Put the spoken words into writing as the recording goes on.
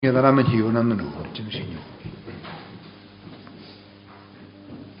Ia ddara mynd hiwn am nhw, dim sy'n nhw.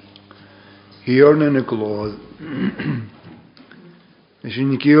 Hiwn yn y glodd. Ys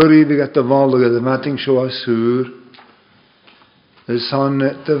yn gyori fi gat y folwg y mating sio a sŵr. Ys son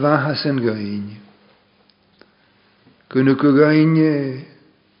dy fahas yn gain. Gwnnw gain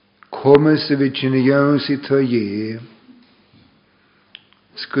comas y fi chyn i iawn sy'n ta ie.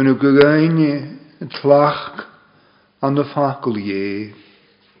 Ys gwnnw gain tlach an y ffacl ie.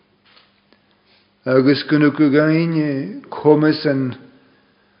 Agus gwnnw gain comas yn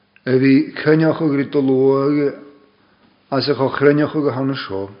y fi cynioch o grit o lwag as ych o chrynioch o gahan o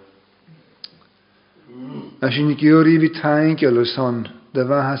sio. As yn gyr i fi taen gyl y son dy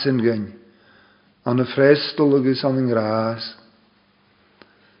fahas yn gyn an y ffrestol agus an yn gras.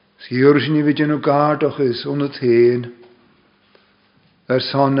 Sgyr sy'n i fi dyn o gardoch ys o'n y tên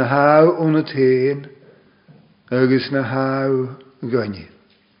son na haw o'n y tên agus na haw gynnu.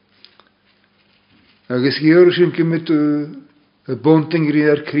 Agus gyr sy'n gymryd y bonting gri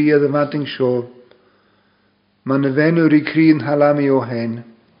ar cri a ddymating sio. Ma'n y fenwr i cri yn halami o hen.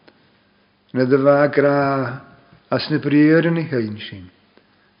 Na ddyfa gra as na briar yn ei hyn sy'n.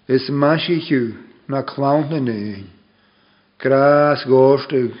 Ys masi hiw na clawn na nyn. Gras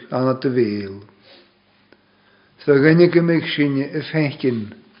gostwg anat y fel. Tha gynnu gymig sy'n y ffechyn.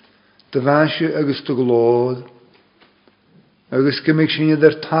 Dyfasio agus dy glodd. Agus gymig sy'n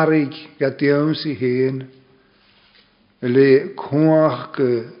ydyr tarig gad iawn sy'n hen. Le cwach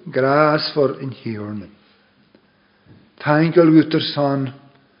gras for yn hiwrn. Taingol gwtr son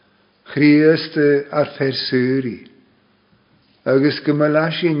chriast ar fersuri. Agus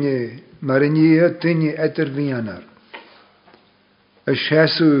gymalasyn mar yn ie dynnu edr fianar. Y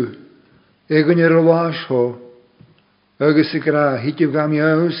siesw egon yr olas ho. Agus y gra higyw gam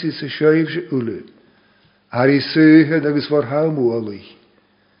iawn sy'n sioif sy'n wlw. Ar I syhyd agus for haw mwoli.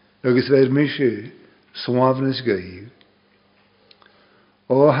 Agus fer mysio swafnus gael.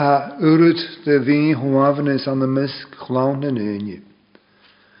 O ha urwyd dy fi hwafnus an y mysg chlawn yn ynnu.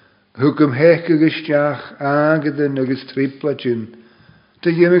 Hwgym hech agus diach agydyn agus tripladyn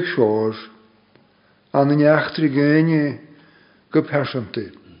dy gymig sior. An yn iachtri gynnu gypersante.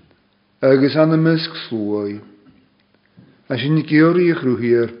 Agus an y mysg slwy. As yn gyri i'ch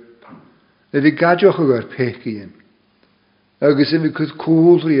rwy'r y fi gadioch ag ar pechien. Agus y fi cwyd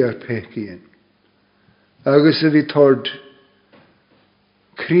cwlri ar pechien. Agus y fi tord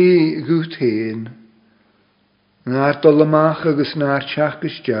cri gwt hen. Na'r dolamach agus na'r tiach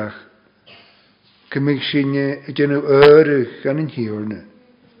gysdiach. Gymig sy'n ydyn nhw yrych gan yn hiwrna.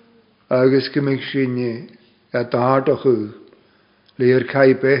 Agus gymig sy'n a dardoch yw. Le'r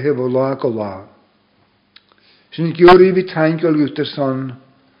cael behe fo la go la. Sy'n gyr I fi taingol gwt ar son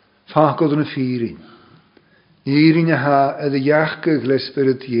ffacod yn y ffyrin. Nirin a ha ydy iachgyg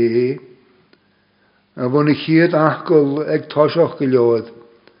lesbyrd ie. A fwn I chyd achgol ag tosioch gyliodd.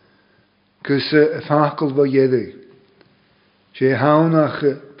 Gys y ffacol fo ieddig. Se hawn ach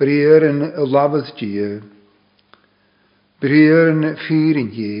bryr yn y lafydd die. Bryr yn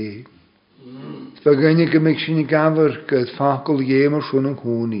ffyrin ie. Sbagynnu gymig sy'n I gafr gyda ffacol ie mor swn yn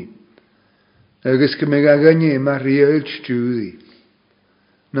hwni. Agus gymig agynnu mae rhaid stwyddi.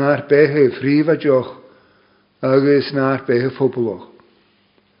 Na'r behe ffrif a joch, agus na'r behe ffobloch.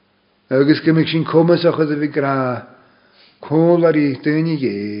 Agus gymig sy'n comas o'ch ydw I gra, cwl ar I dyn I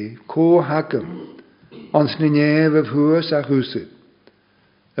ie, co hagam, ond sy'n nef y fwys a chwsyd.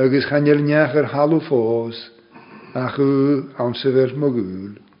 Agus chanel niach yr halw ffos, a chw amsefer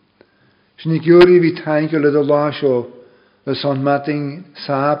mogwl. Sy'n I gyr I fi taingol ydw lasio, y son mating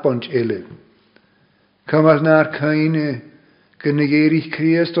saab ond elef. Cymar na'r cain gynnig erich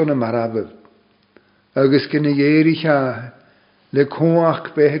Christ o'n y marafydd. Agus gynnig erich a le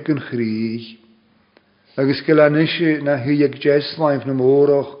cwach beheg yn chrych. Agus gyda nisio na hyeg jeslaif na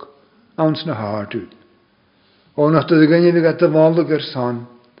môroch awns na hardw. O nach dod y gynnig fi gata folwg ar son.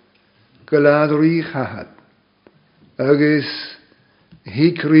 Gylad rwych hahad. Agus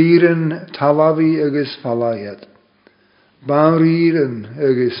hi criren talafi agus falayad. Bawriren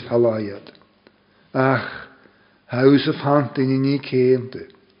agus falayad. Ach, haws y ffant yn ni ceinte,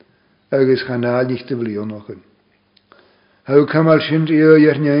 agus chanadich dy flion o'ch yn. Haw cymal sy'n rio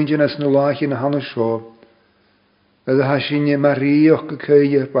i'r nioendyn as na lach yn hanes sio, ydw hasyn ni mari o'ch gyceu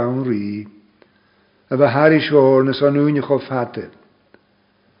i'r bawn ri, ydw hari sior nes o'n yw'n i'ch o ffate,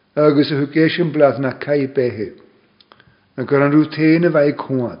 agus y hwges yn blad na cael behe, ac ar an rhyw ten y fai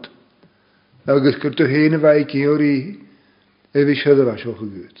cwad, agus gyrdo hen y fai geori efi siadda fas o'ch y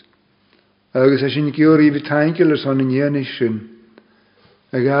gyd. Agus as yn gyr I fi taingol ar son yn ian eisiau,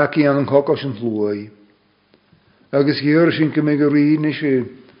 ag ac I an yn cogos yn llwy. Agus gyr sy'n gymig yr un eisiau,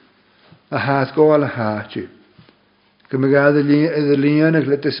 a hath gáil a háte. Go me gad a líanach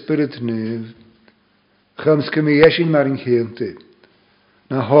le a spirit nuv. Chums go me esin mar in chénte.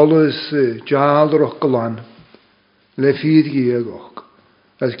 Na hollas jaldroch golan. Le fyd giagoch.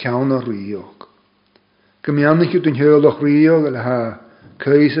 As cawn o rioch. Go me annach yw'n heolach rioch le ha.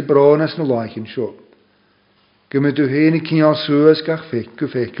 Cais y bronas na laichin sio. Go me du hen I cyn al suas gach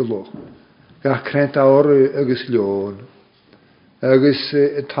feic loch. Gach crent awr agos lion. Agos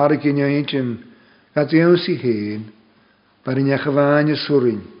tarig yn yw'n gad iawn si hen. Bar in eich fain y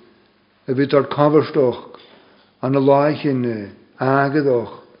swrin. Y byd o'r coverstoch. An y laichin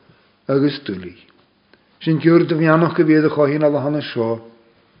agadoch. Agos dwli. Sy'n gwrdd y fiannoch gyfedd y chohin al hanna sio.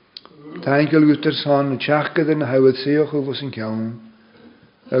 Ta'n gael gwtr son, tiach gyda na hawyd seoch o fos yn cawn.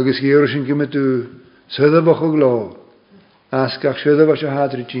 Agus gyr sy'n gymryd yw syddafach o glo. Asgach syddafach o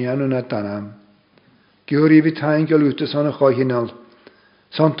hadri tian o'n adanam. Gyr I fi ta'n gael gwtr son y chohinal.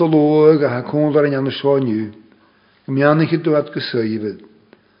 Sant o loog a ha cwndar yn anna sio niw. Gymriannach I dwad gysyfyd.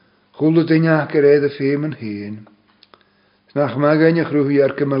 Chwlw dyniach gyred y ffeim yn hen. Snach mag ein i'ch rwyhi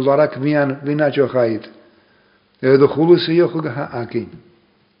ar gymryd lorach fi'n adioch aid. Edd o chwlw sy'ch o gaha agin.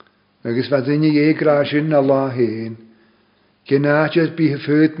 Agus fa dyni e grasyn na la hen. Genadjad bi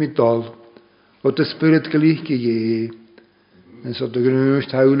hyfyd mi dol. O dy spyrid galik I ie. En so dy grynwys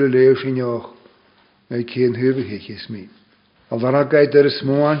tawle lew sy'n ioch. Mae cyn hyfyd hechys mi. Al ddaragaid yr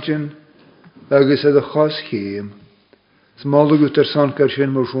ysmwantyn. Agus edd y chos chym. Smolwg wyt yr soncar sy'n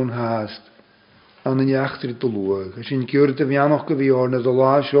mwr sŵn hast. An yn iachtri dylwag. A sy'n gwrdd y fiannoch gyfiorn edd o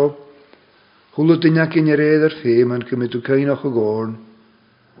la sio. Chwlw dyniach yn yr edrych ffeim yn cymryd o cainoch o gorn.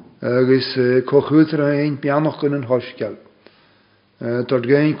 Agus cochwyd rhain biannoch yn hosgal. Dort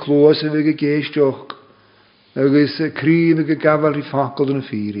gain close en we geestjoch. Agus krieve gafal I fakkel den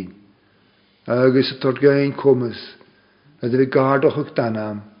fiering. Agus dort gain kommes. Het we gardoch ook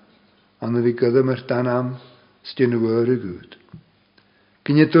danam. An we gudmer danam stine wore goed.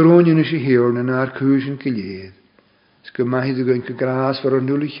 Kinje toronje is hier en naar kuisen geleed. Ske mahi de gunke gras voor een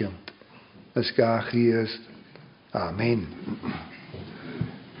nullichum. Es ga Christ. Amen.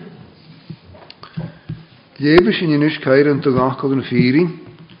 Leven sy'n ynys cair yn dygachol yn ffyrin,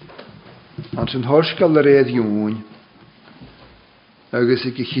 an sy'n horsgal yr edd iwn, agos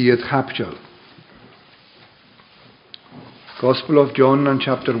I gychyd chaptiol. Gospel of John and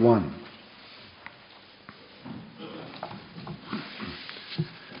chapter 1.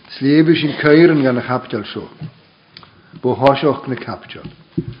 Leven sy'n cair yn gan y chaptiol so, bo hosioch na chaptiol.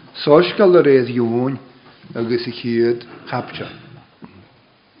 Sorsgal yr edd iwn, agos gychyd chaptiol.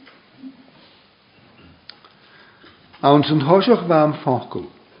 Awn sy'n hosioch fam ffocl.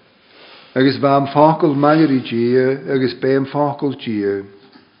 Agus fam ffocl malir I gia, agus beam ffocl gia.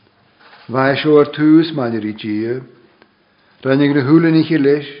 Fai sio'r tŵs malir I gia. Rannig na hwlen I chi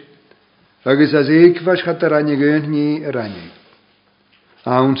leis. Agus as eich fas chat a rannig yn ni a rannig.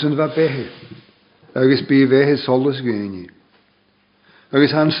 Awn sy'n fa behe. Agus bi fehe solus gynni.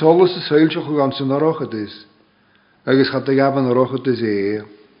 Agus han solus y seilsioch o gan sy'n arochadys. Agus chat a gafan arochadys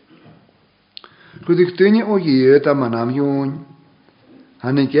Rwydig dynnu o ied am an am iwn.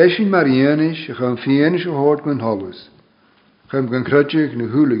 Han yn gesyn marianis, a chan fianis o hord gwn holus. Chan gan crydych na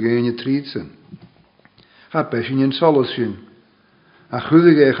hwlig ein y trídsyn. Cha besyn yn solus sy'n. A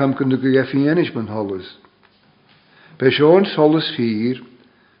chwyddig eich am gynnig a fianis gwn holus. Besion solus fyr,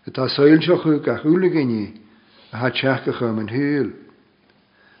 y ta seilsioch a hwlig ein i, a ha tiach a cham yn hyl.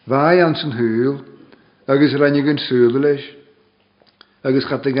 Fai ans yn hyl, agos rannig yn sŵl leis, agos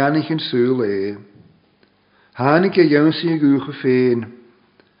chataganich yn sŵl Hanik a jonsi a guge féin,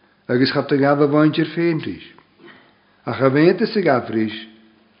 agus gaat a gaf a vaintjer féintis. A gewente se gafris,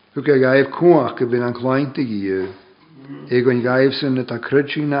 huk a gaif koach ge bin an klein te gie. Eg on gaif sen het a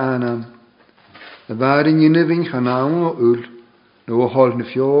krutsching na anam. A warin jinne vin chanaan o ul, no a halt ne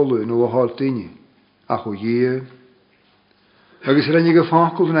fjole, no a halt dinje. Ach o jee. Agus rennig a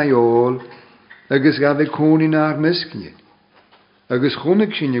fakkel na jol, agus gaf e koni naar miskje. Agus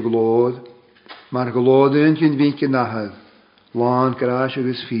chunnig sin je glood, maar gelood eentje winkje nachher, waan kraas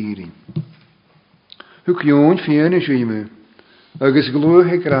agus fiering. Huk joon fiene schwimmen, agus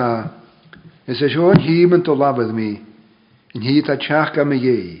gloog ik ra, en ze zo'n hiemen te labben me, en hiet a tjach am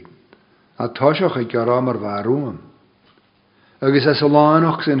je, a toshach ik rammer waarom. Agus as a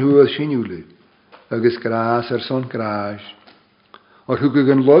laanoch zijn hoe sinule, agus kraas son kraas. Or huk ik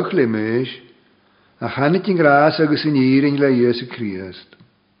een lochle mees, a chanit in graas agus in hiering le Jesu Christ.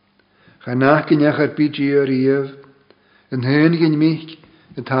 Chanach gynach ar bydji ar ief, yn hyn gyn mich,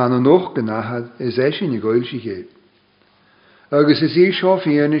 yn tan o noch gynachad, es eisiau ni goel si ge. Agus is eich sio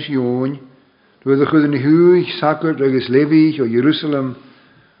fianis iwn, doedd y chwyd yn hwych sacwrt agus lefych o Jerusalem,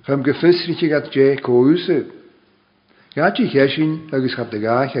 Chum gefisrich gat je kouse. Gatji heshin agus hab de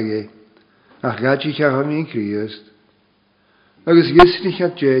gaach age. Ach gatji ha min Christ. Agus gisrich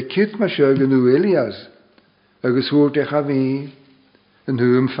hat je kit ma shogen nu Elias. Agus hoort e chavi. En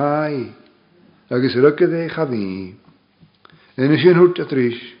huum fai. Agus rukke de chavi. En is in hoort at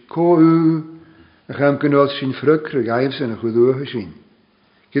rish. Ko u. Ach ham genoot sin frukre gaifs en a chudoge sin.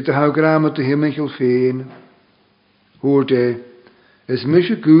 Kit de hou gram at de himmel feen. Hoort is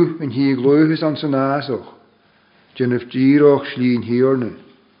misje gu en hier gloeges aan zijn nazoch. Jenef dieroch schlien hierne.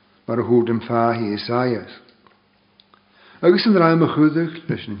 Maar hoort hem fahi Isaias. Agus een ruime goedig,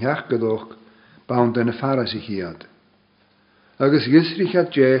 dus een jachtgedoch. Baund en farasich hiad. Agus gisrich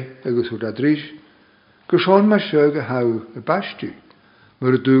had je, agus hoort adrish. Geson ma sjöge hou e bastu.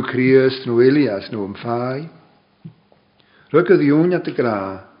 Maar du kriest no Elias no fahi. Rukke de jonja te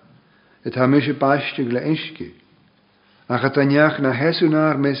gra. Het ha misje bastu gle enschke. Ach het anjach na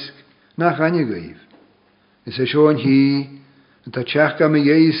hesunar misk na ganje geef. Is er schon hi, en dat tjachka me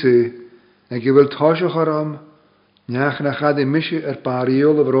jeise, en je wilt hosje garam, njach na gade misje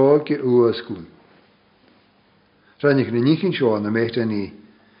pariole vroke uasklu. Ranjik ne nichin schon, na mechte ni,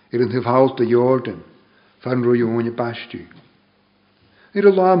 een gevalte Jordan, van rojonje pastu.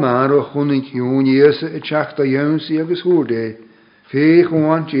 La maro chunig jonjese et tjachta jonsi agus hoorde, fe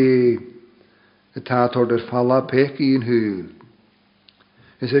gewoon het had er falla peki in huil.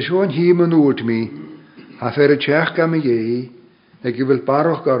 Is er schon hier man oort me, ha fer het tjech ga me je, ik wil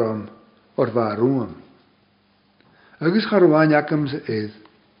paroch garam, or waarom. Agus charwaan jakem ze eid.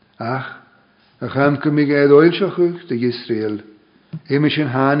 Ach, acham ke me geid oilsachug de Israel, immers in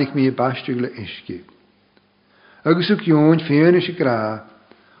hanik me bastugle iske. Agus ook joon fienische gra,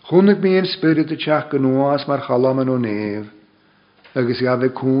 gunnig me in spirit de tjech genoas maar chalam en onev, agus gaf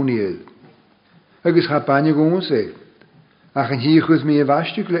ik koenied. Agus ha banje gongen se. Ach en hier goed me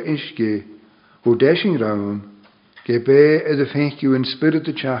wastugle iske, hoe deshing raun, gebe de finkju in spirit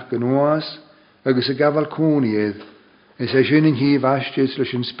de tjach genoas, agus a gaval koenied, en se shin hier wastus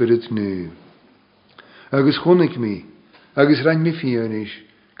lech in spirit nu. Agus gunnig me, agus ran me fionish,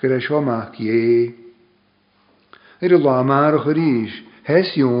 kere shomach je. La marach rish,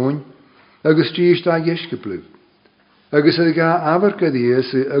 hes joon, agus tiis da jeske blub. Agus a ga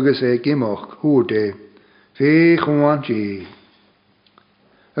averkadies agus gimach hoorde, fe gewoon je.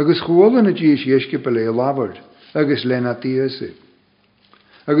 Agus gewoon a jees jeske pele lavard, agus lena tiese.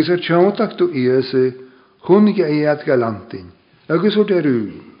 Agus tjontak to iese, gunige eat galantin, agus o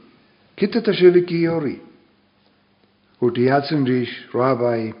deru, kitte ta sheviki ori. Hoort die hadsen rish,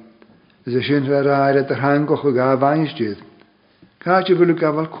 rabbi, is a shin raar der hangoch ga weinstid. Kaatje wil ik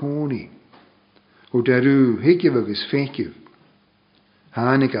aval koni. Hoe deru hikje wegus finkje.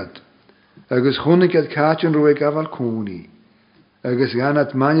 Hanikat. Agus gunnikat kaatjen roe ik aval koni. Agus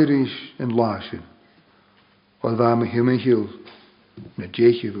ganat manjerish en lasje. Wat waar me himmel na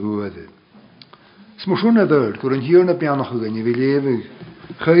jeetje woorde. Smoshun adert, kur een hier na piano gegaan, je wil even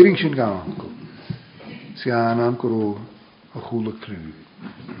geuringschen gaan. Sjanam kuro a goede kru.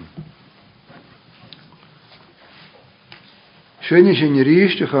 Schöne in je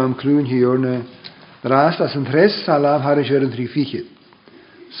rieste gaan kluun hier raast als een tres salam har je een drie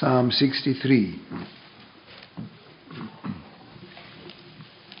Psalm 63.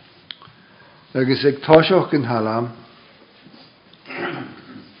 Agus ik toshoch in halam.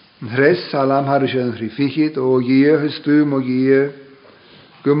 Tres salam har je een drie o je gestum o je.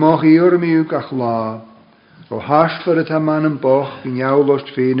 Gemach hier me u kachla. O haast voor het man een boch in jou lost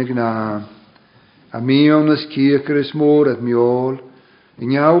venig na. A mionas kieker is moor het mjol.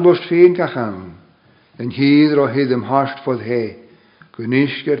 In jou lost veen kachan. En hier o hidem haast voor he.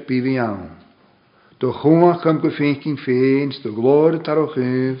 Gunisker pivian. Do chuma kam gefinking feens, do glore taroch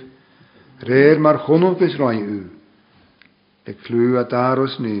uv. Reer maar gonop is roi u. Ik vlu at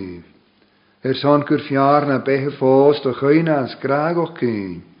daros nu. Son kur fjaar na behe foos, do chuinas graag och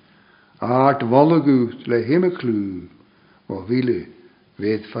kun. Aart wallegut le himmeklu. O wille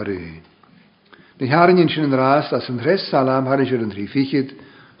weet varun. De jaren in zijn raast, als een rest salam hadden ze een drie fichit.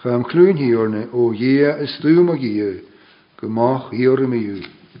 Gaan kluun hier, o je is stuum je. Gemach hier me u,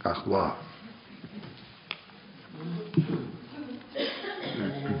 ach wa.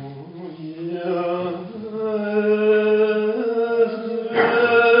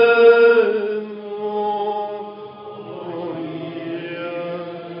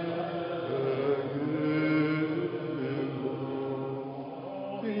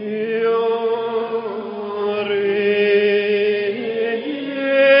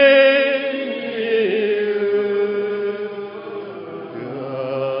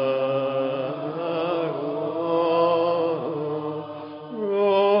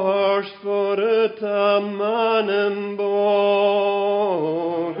 Oh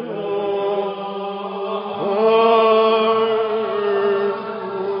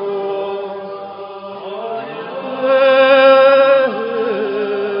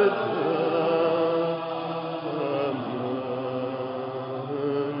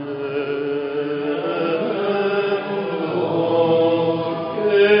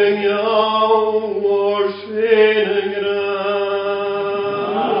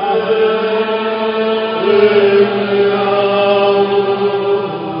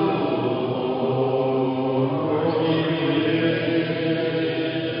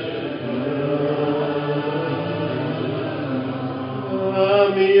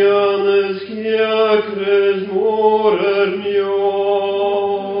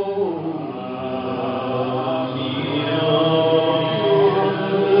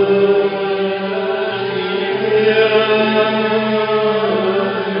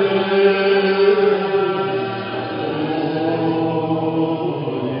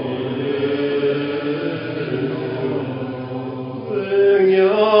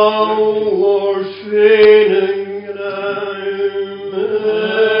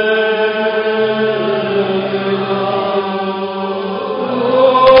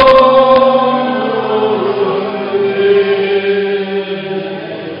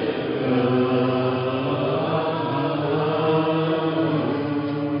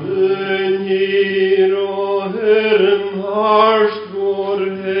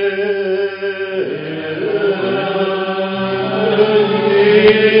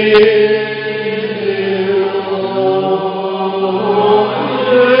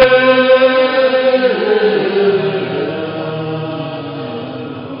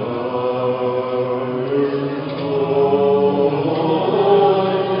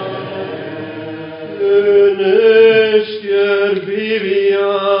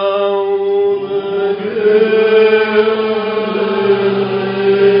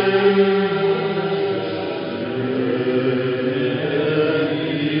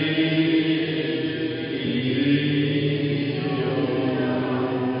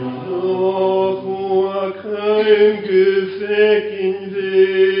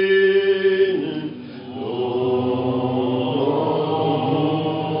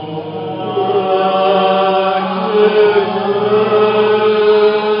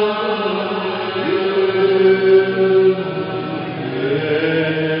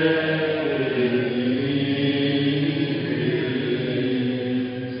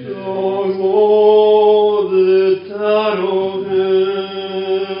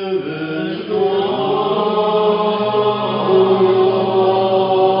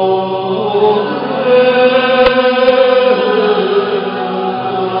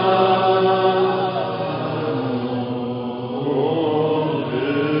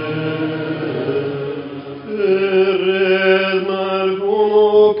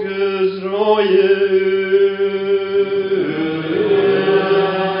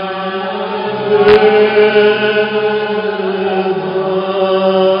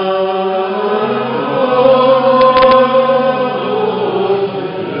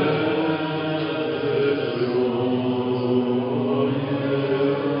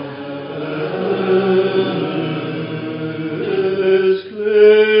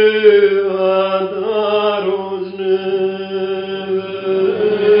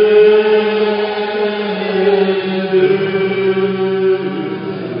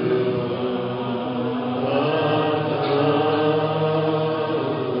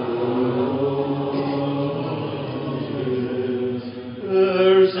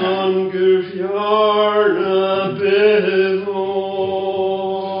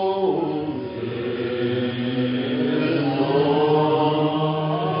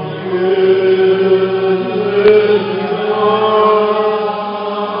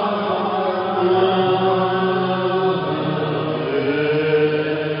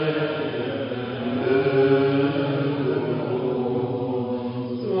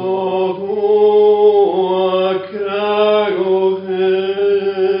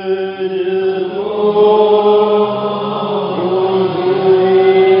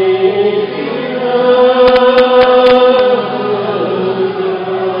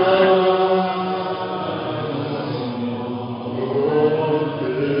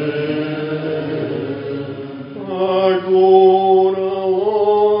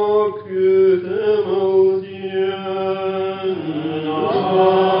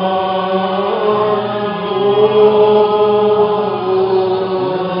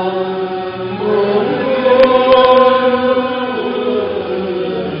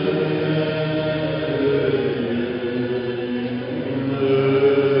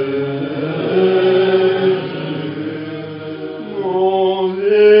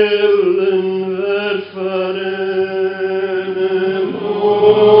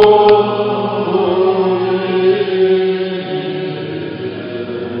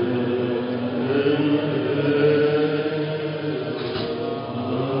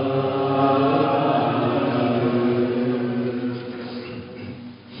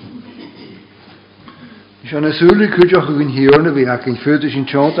Sean a súla cúideach a gyn hiorna bhí ac yn ffyrdd sy'n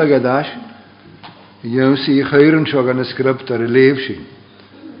tiont ag adas. Iawn sy'n eich hyrn sio gan y sgrypt ar y lef sy'n.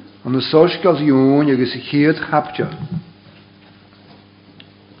 Ond y sosgol iwn agos y chyd chaptio.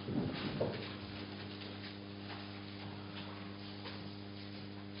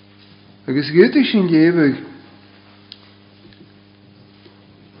 Agos gyda sy'n lefyg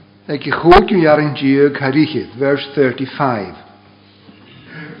ac i chwyd yw iarin diog harichyd, verse 35.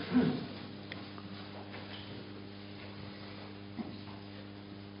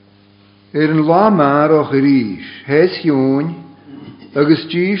 Yn la mar o'ch yr is, hes iwn, agos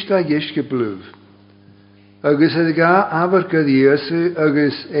gist a gisg y blwf. Agos ydy ga afar gyddiasu,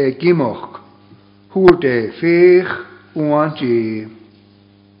 agos gimoch, hwyr de, ffech, wwan je.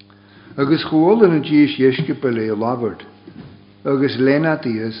 Agos chwol yn y gis gisg y byle lafard, agos lena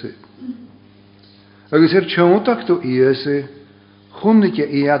diasu. Agos tjontach do iasu, chwnnig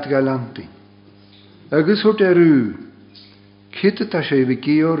e ead galanti. Agos hwrt rw, cyda ta se fi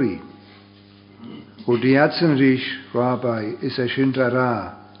giori. O diad sy'n rys, rabai, is a syndra ra,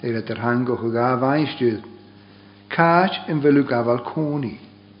 at yr hangoch o gaf einstydd, caach yn felw gafal coni.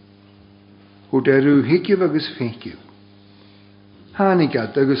 O derw higyf agos fengyf.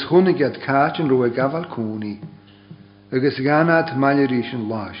 Hanigad agos hwnigad caach yn rwy gafal coni, agos ganad mael rys yn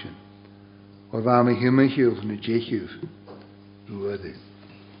lasyn, o fam ei hymychylf na jechiv, rwyddi.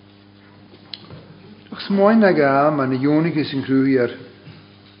 Doch smoen na ga, man y ionig is yn crwy ar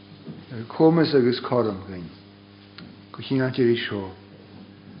Comas agus corm gain. Go chi'n antir I sio.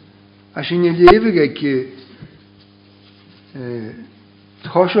 A sy'n ei lefyg ag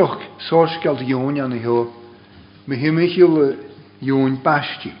thosioch sorsgald iwn an ei ho, me hymychil iwn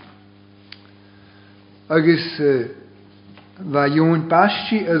basti. Agus va iwn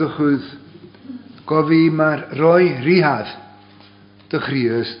basti ydych chwyd gofi mar roi rihad dy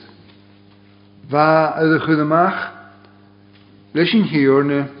chriast. Va ydych chwyd ymach leis yn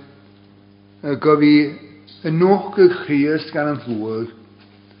hiorna gofi yn noch gychriast gan yn llwyd.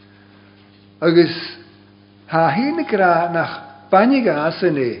 Agus ha hyn y gra nach banig as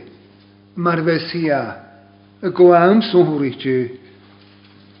yn mar fesia y go am sŵhwrych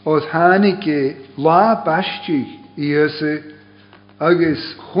oedd hanig la basti I ysa agus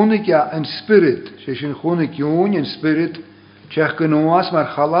chwnig yn spirit sy'n chwnig iwn yn spirit tiach gynoas mar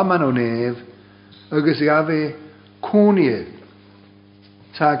chala man o nef agus gafe cwniad.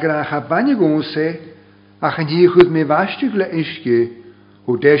 Ta grach a banig onse, ach yn hiechwyd me fastig le isge,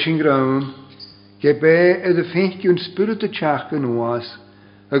 o desyn grawn, ge be edd y ffeintiwn spirit y tiach gynoas,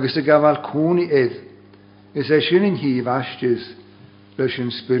 agos y gafal cwni edd, is e sy'n yn hi fastis, leis yn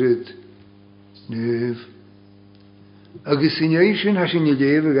spirit nef. Agos sy'n eisiau has yn ei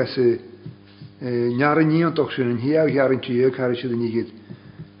lefyg as y niar yn nion toch sy'n yn hi ag hiar yn tiag har eisiau dyn hyd.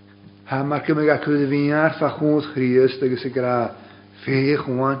 Ha mar gymig ac oedd y fiar fa chwnt chriast agos y gra fech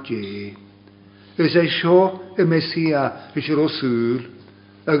want je. Ys e sio y Mesia ys yr osŵl,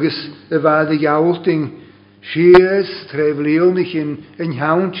 agos y fad y iawlting sias trefleolnych yn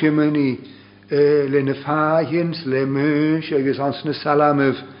hawn chymyni le na fahins, le mwys, agos ans na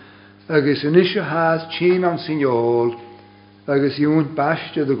salamyf, agos yn isio hath chyn an syniol, agos iwn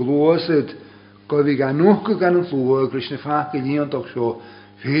bastad y glwysyd, gofi gan nwch gan yn llwag, rys na fach gylion doch sio,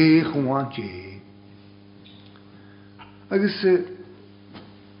 fech want je. Agos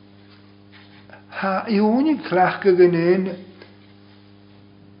ha iwn yn crach gynnyn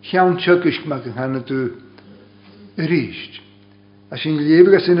llawn tygysg mag yn hanna dw yr eist. A sy'n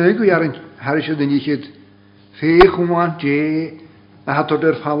lefyg as yn ygw ar yn harisod yn ichyd fech wwan je a hatod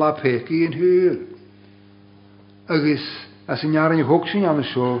yr ffala pegi yn hyr. Agos as yn ar yn hwg sy'n am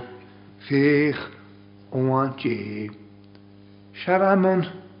ysio fech wwan je. Siaramon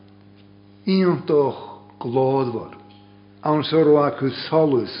un doch glodfor. Awn sy'n rwa cwyd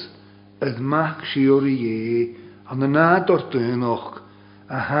solus yd mach siori an y nad o'r dynoch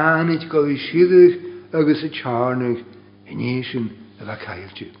a hanid gofi syddych agos y charnig yn eisiau y fa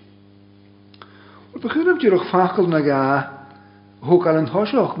caelti. Wrth bych yrwyd i'r o'ch ffacol na ga hwg al yn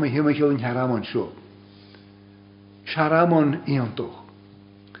thosioch mae hymych yn haramon sio. Siaramon iantoch.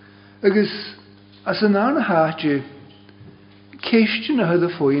 Agos as yn arna hati ceistyn a hydd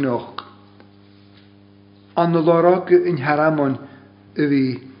y ffwyn och an y lorog yn haramon y fi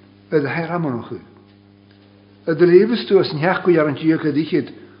ydy haramon o'ch. Ydy lefys tu as yn heachgwy ar yn diog ydychyd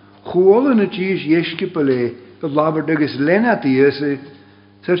chwol yn y dios iesgybyle y labar dygys lena diasa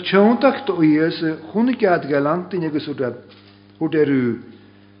sy'r tiontach do iasa chwnigiad galantyn agos o derw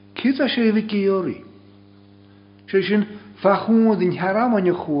cyd a sef y geori. Sy'n fachwyd yn haramon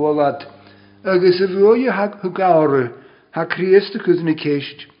y chwolad agos y fwy hag hwgawr ha criest y cwyd yn y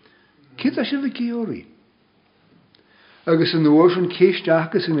ceist cyd a sef y geori. agus yn oes yn ceist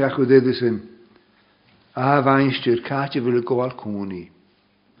agus yn iach o ddedys yn a fainstyr catia fel y gofal cwni.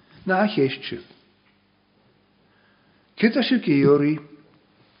 Na cheistio. Cyda sy'n geori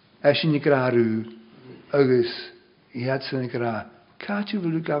eisiau ni gra rhyw agus I had sy'n gra catia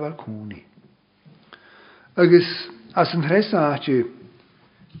fel y gofal cwni. Agus as yn hres aatio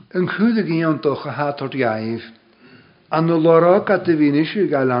yn chwyd ag un doch a hat o'r iaif an o lorog at y fi'n eisiau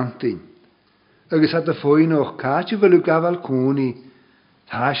gael antyn. Agus at y ffwyn o'ch catia fel y gofal cwni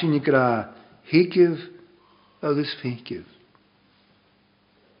ta sy'n ni gra higyf agus feigyf.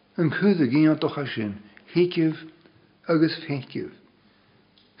 Yn chwyd ag un doch a sy'n higyf agus feigyf.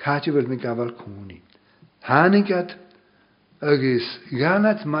 Catia fel y gofal cwni. Hanigad agus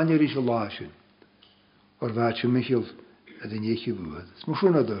ganat manier is a lásyn. O'r faat sy'n Michael ydyn eich I fwyd. Smw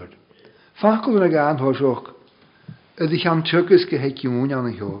siwn a dyrd. Fachol yn ag anhosioch ydych am tygys geheg iwn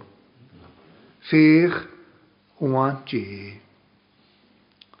an eich o. Fech oan je.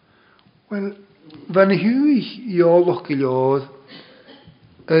 Wel, fan hw ich iolwch giliodd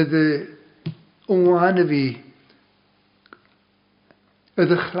ydy oan y fi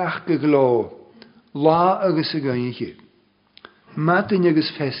ydy chrach gyglo la agos y gynnu chi. Madyn agos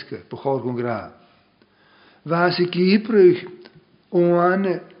fesga bwchor gw'n gra. Fas y gibrwch oan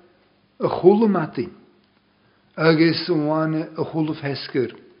y chwlw madyn agos oan y chwlw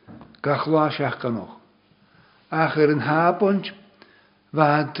fesgar gach la siach ganoch. Ach yn habont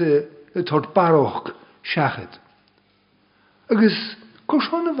fad y tord baroch siachad. Agos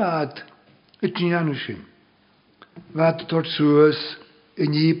gwrsion y fad y dynanw sy'n. Fad tord sŵas y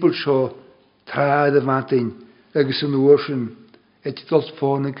nibl sio traed y madyn agos yn orsyn et dalt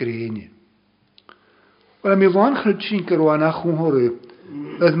ffôn y greni. Wel, mi fan chryd sy'n gyrwan a chwnhorw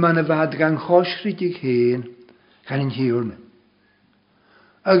yd ma'n y fad gan chosrid i'ch hen gan yn hirn.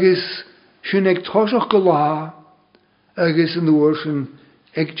 Agos sy'n eg tosioch gyla agos yn orsyn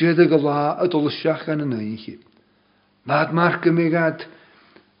eg jyd y gyla y dolysach gan yn eich. Fad marc ymigad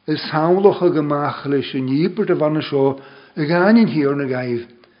y sawnloch y gymachlus yn ibr dy fan y sio y gan yn hirn y gaif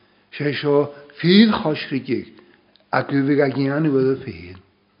sy'n sio ffydd chosrid i'ch ac ywig ag ian yw y ffydd.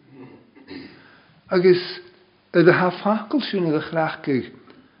 Agus ydy ha ffacl sy'n ydy chrachgyg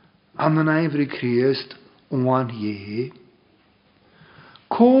am yn aifri Christ oan ie.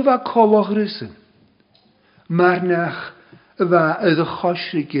 Cof a coloch rysyn. Marnach fa ydy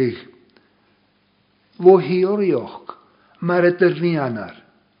chosrigyg. Fo hiorioch mar y dyrnianar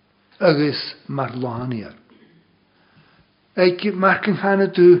agus mar laniar. Ag mar cynghan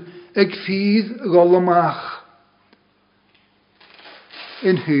ydw ag ffydd golomach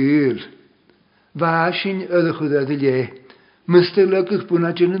yn hyr. Fa sy'n ydych wrth ydych le, mystylig ych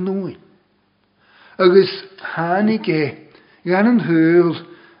bwna dyn yn nwy. Agus hanig gan yn hyl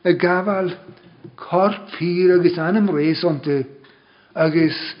y gafal corp ffyr agus anam reis ond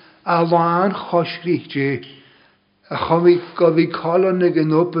agus a lan chosrich je a gofi colon y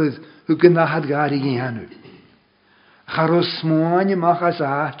gynopydd hw gynnahad gari gynhanw. Charo smwan y mach as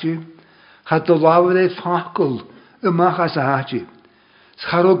aatje, chad o lawr e ffacl y mach as aatje.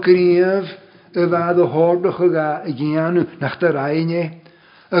 Charo grif y fad o hordwch y gynhanw nach dy rhaine,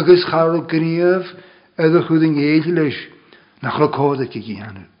 agus charo grif ydych wrth yn geilys nach rocoddach y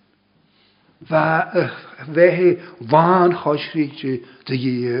gynhanw. Fa fehe fan chosrich je dy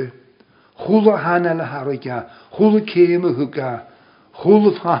gyr. Chwla hanel y harwga, chwla cem y hwga,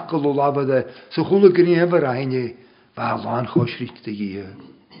 chwla ffacl o lafada, so chwla grif y rhaine, fa fan chosrich dy gyr.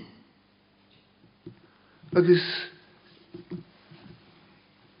 Agus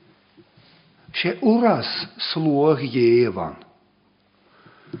se uras slwag ie fan.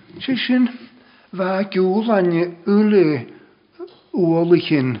 Se sy'n fa gwlan ule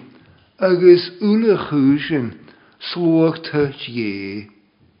uolichin agus ule chwysyn slwag tych ie.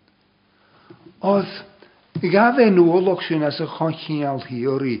 Oedd gaf e'n uolog sy'n as y chonchial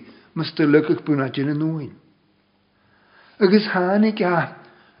hiori mystylygach bwna dyn yn nwyn. Agus han ga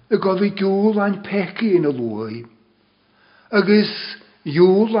y gofi gwlan peci yn y lwy. Agus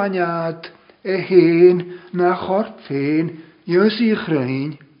gwlan ad e hen na chorp ffein ys I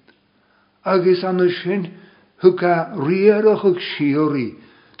chrein, agus an ysyn hwga rierach ag siori,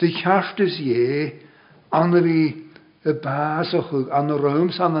 dy chastus ie, an fi y basach an y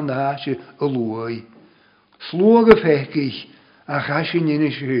rhwms an y nas y lwy. Slwag y fegich a chasyn yn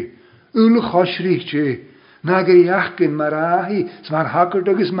ysy, wl chosrich ti, nag yr iachgyn mar ahi, smar hagard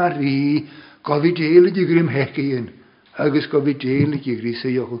agus mar ri, gofi deilid I grym hegyn, agus gofi deilid I grisa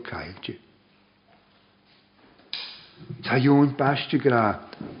ioch o cael ti. Ta yw'n basti gra,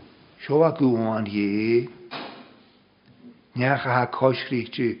 sio a gwwan ie, niach a ha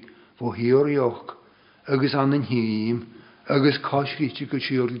cosrich ti, fo hiorioch, agus an yn hym, agus cosgych go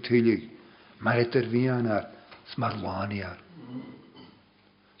siwr di tylig, mae'r edrych fi anar, smar lani ar.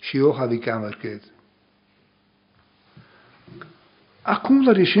 Siwch a fi gamargydd. A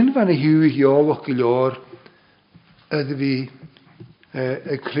cwmlar i sy'n fan y hiw i hiolwch gylor, ydw fi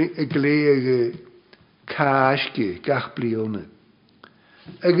y gle y caasgi, gach bliwne.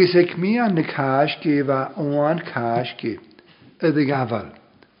 Agus ec mi an y caasgi fa oan caasgi, ydw gafal,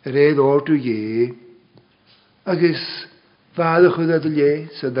 yr eid o'r dwi ie, agus fad y chwyd ydw ie,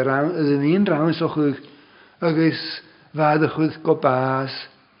 sydd ydw ni'n rawn so chwyd, agus fad y chwyd go bas,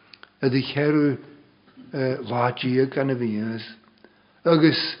 ydw cherw ladig gan y fias,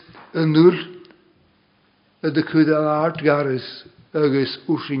 agus y nŵr ydw chwyd al art garis, agus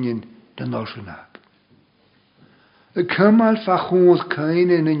wrsynin dyn orsynab. Y cymal ffachwyd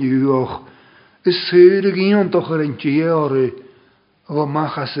cain yn y niwch, y syr y gyn doch yr yn dia o'r o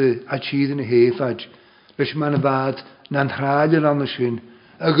machas a chyd yn y hefad, rys ma'n fad na'n rhaid yr anna sy'n,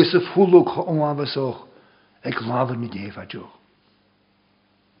 agus y ffwlwg o afasoch, ag lafar ni defad joch.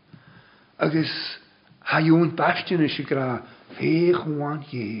 Agus haywn bastion ysig gra, fech wan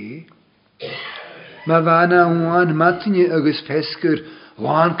ie. Ma vana wan matni agus fesker,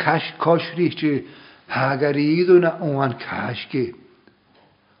 wan kosriche, hagarido na wan kashke.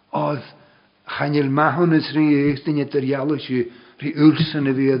 Oedd chanil mahon ys ri eich dyn etter jalwysio, ri ulsen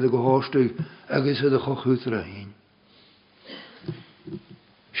y fi ydw gohostug, agus ydw chochwyd rhain.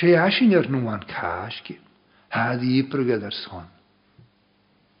 Se asin er wan kashke, had I brygad ar son.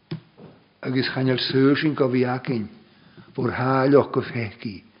 Agus chanil syrsyn gofiacin, fwr halioch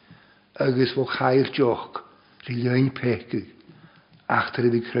gofegi, agus fo chair joch, ri lein pechig, achter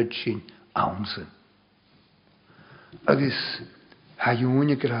y fi crydsin awnsen. Agus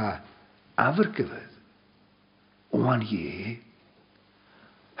haywn y gra afergyfedd, oan ie,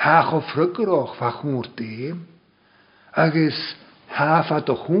 hach o ffrygoroch fachwr dem, agus hafad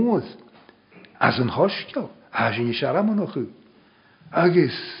o chwyd, as yn hostio, has yn siaram o'n ochw,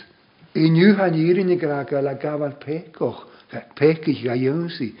 agus yw han irin y gra gael a gafal pecoch, pechig ga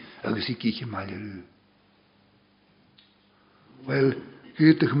ynsi, agus I gich y malerw. Wel,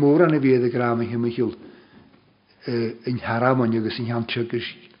 gydych môr an y fydd y gra mi hymychil, yn haram o'n agus yn hantygys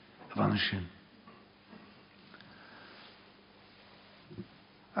fan sy'n.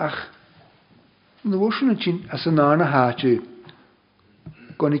 Ach, yn ddwysyn yn chyn, as yn arna hati,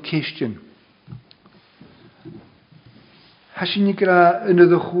 gon I cestiwn. Hasyn ni gra yn y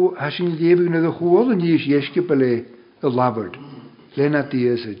ddwchw, hasyn ni lefyg yn y ddwchwol yn ys iesgybal y labard. Lena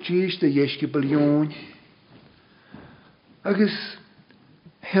dias y gys dy iesgybal iwn. Agus,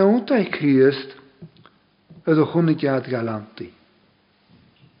 hewn da I Christ, ydw hwn I giad galanti.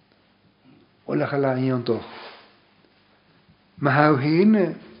 Ola chala i'n doch. Ma haw hyn y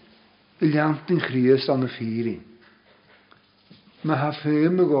liantyn Christ an y ffyrin. Ma ha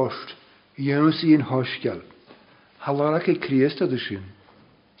ffym y gost, iawn sy'n hosgial. Halarach I Christ ydw sy'n.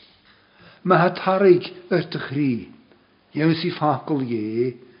 Ma ha tarig yrta chri, iawn sy'n ffacol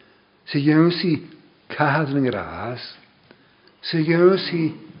ie, sy iawn sy'n cahad yn gras, sy iawn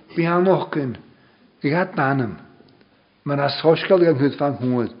sy'n bianochyn, gad banam, ma'n as hosgial gan hwyd fan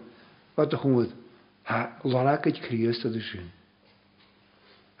hwyd, wat y hwyd, ha larach yd Christ ydw sy'n.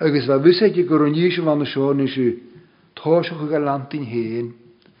 Agus fa fysig I gwrwnisio fan y sio'n ysio, tosach o galantyn hen.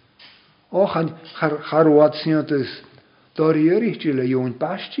 O, charwad sy'n ydys, dor I eich gile yw'n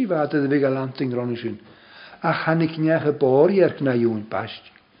basti fad ydw fi galantyn gron ysio. A chanig niach y bori erg na yw'n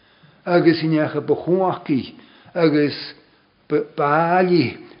basti. Agus niach y bwchwaki, agus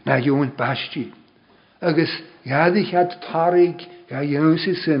bali na yw'n basti. Agus gadig had tarig ga yw'n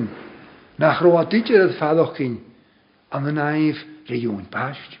sy'n. Na chrwad dydr yd ffadoch cyn, an y naif re yw'n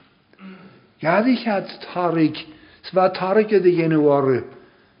basti. Gadig had tarig, sfa tarig ydy gen o arw,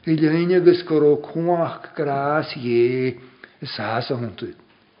 I lein agus goro cwach gras ie, y sas o hwntwyd.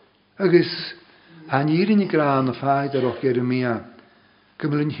 Agus, han irin I gran o ffaid ar och Jeremia,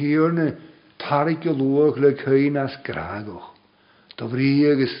 gyml yn hiwr na tarig o lwag le cain as gragoch. Dofri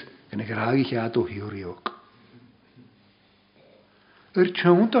agus yn y grag I chiad o hiwr iog.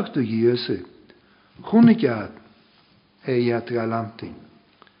 Tiontach do Jesu, chwn I giad, iad galantyn.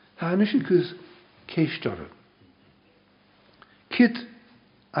 Han is I cwys ceistor. Kid,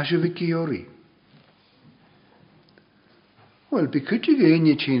 as y fi giori. Wel, by cwyd I gyn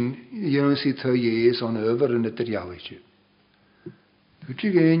I ti'n iawn sy'n ta ies o'n yfyr yn y dyrjawys. Cwyd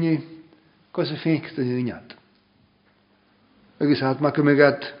I gyn I gos y ffenc dy hynniad. Agus had ma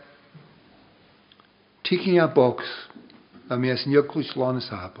gymigad tikin a box a mi as njöklus lan y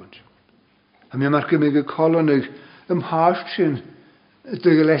sabod. A mi mar gymigad kolonig harsht sy'n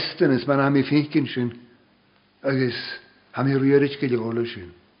dy gylestyn ys ma'n am I ffenc sy'n agus ha mi riorit go leola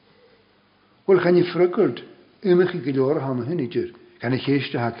sin. Wel, chan I frygwyd, ymych I go leola ham hyn idir, gan I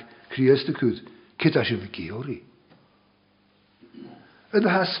cheiste hag Christa cwd, cyda sy'n fy geori. Yd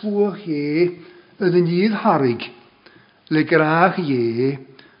ha slwch ie, yd yn idd harig, le graach ie,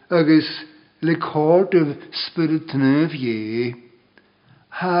 agus le cord of spirit neuf ie,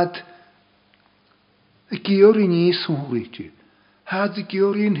 had y geori ni sŵriti, had y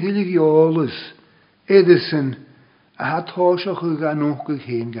geori yn hylig iolus, edison, a had tosioch y ganwch y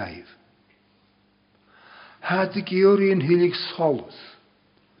hen gaif. Had y geori yn hylig solus,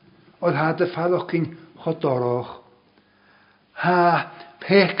 oedd had y ffaddoch yn chodoroch, ha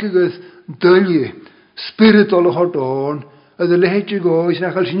pechgydd dyllu, spiritol o chodon, oedd y lehed y goes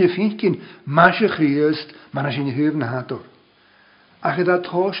na chael sy'n y ffyncyn, mas y Christ, ma'n sy'n y hyf na hador. Ac ydda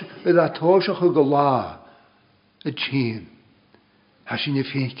tosioch y gola, y tîn, ha sy'n y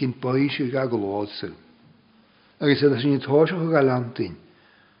ffyncyn boes y gagolodsyl. Ac ydda sy'n y tosioch y galantyn,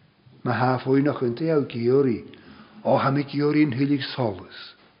 mae ha ffwynoch yn te aw geori, o ham I geori yn hylig solus.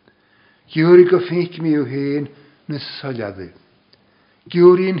 Geori go ffync mi yw hen nes soliadau.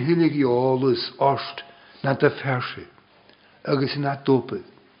 Geori yn hylig iolus ost na dy fersi, agos na dwbydd.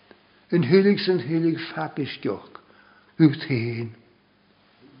 Yn hylig sy'n hylig ffabisgioch, yw't hen.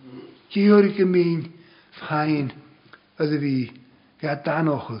 Geori gymyn ffain ydw fi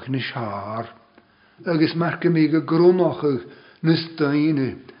gadanochach na siar, agos marc ymig y grwnochach nes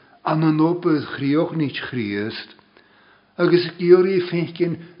dainu, an yn obydd chrioch nid Christ, agos geori ffync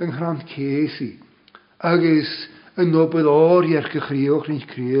yn chrant cesi, agos yn obydd oriach chrioch nid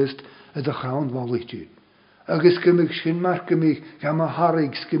Christ ydych chrawn foliti. Agus gymig sy'n marc gymig gam a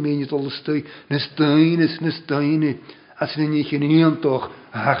harig sgymyn ydol ystwy nes dainu, a sy'n nich yn iantoch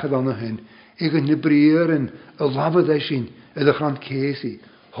a hachad anna hyn. Ig yn nybrir yn y lafad eisiau ydych chrant cesi,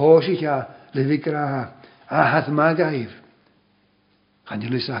 hosich a lefig graha, a hadd magaif. Gan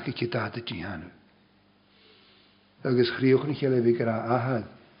ylus ac I cydad y dihanw. Agus chrioch ni chael efig ar ahad.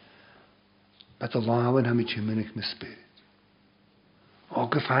 Bet y lawan ham I tymynach na spirit. O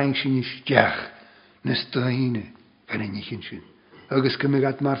gyffaing sy'n ysdiach nes daine gan yn ich yn sy'n. Agus gymig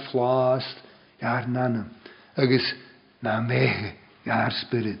at mar flast iar nanam. Agus na mehe iar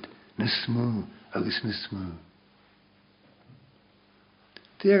spirit nes smw. Agus nes smw.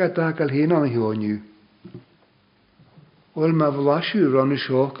 Diag at agal hyn o'n hioniw. Wel, mae flasio ron y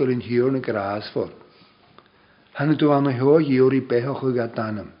sioch ar yn hion y gras for. Hannu du anna hio geori behoch y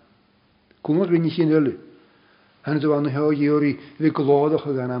gadanam. Cwmwch rydyn ich yn ylu. Hannu du anna hio geori fi glodoch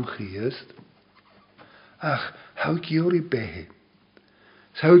y ganam Christ. Ach, hau geori behe.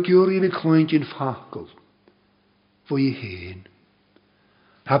 Hau geori fi cloent yn ffacol. Fo I hen.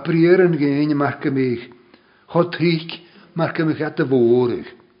 Ha brier yn gyn marc ymig. Cho tric marc ymig at y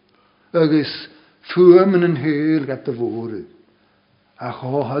fôrig. Agus ffwym yn hyl at y fôrig. A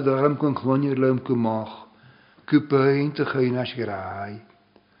cho had arm gwn clonir lym gwmoch. Gwbeint y chyn as grai.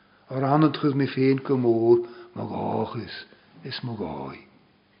 O'r anad chyd mi ffein gymor, mag ochus, is mag oi.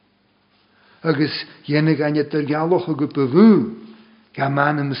 Agus jenig an ydyr galwch o gwbefw, ga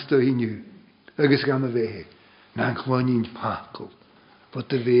man ym ystwyniw, agus gam y fehe, na'n cloni'n ffacl,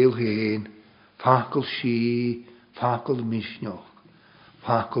 fod y fel hen, ffacl si, ffacl misnioch,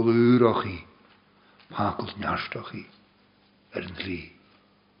 ffacl ŵroch I, ffacl niarstoch I, yn li.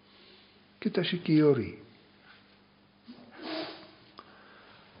 Gyda si geori.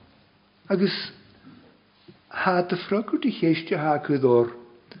 Agus ha dy ffrogwyd I cheistio ha cwyd o'r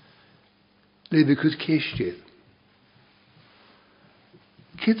le fi cwyd ceistydd.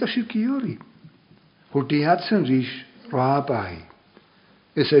 Cyda sy'n geori. Hwr diad sy'n rhys rabai.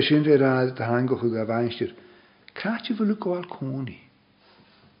 Ys eisiau sy'n rhaid dy hangoch o gafainstyr. Crati fel y gwael cwni.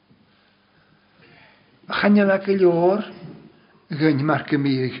 A chanel ag y lior. Gyn marc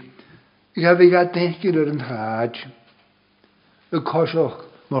ymig. Ga fi gad dechgyr ar yn rhad. Y cosioch.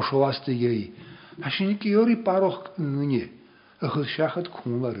 Mar soas dy iei. A sy'n geori baroch yngynnu. Y chyd siachad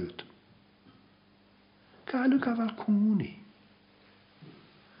cwn ar ywt. Gael y gafal cwni.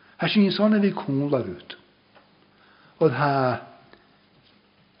 A sy'n son fi cwn ar ywt. Oedd ha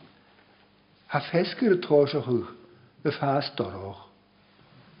fesgyr y tosioch ych. Y ffas doroch.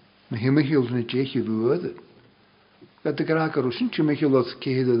 Mae hym eich yw'n edrych I fwyd. Gad y graag ar wsyn ti'n eich yw'n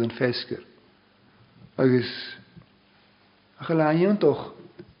ceid oedd yn fesgyr. Agus a chalainion doch.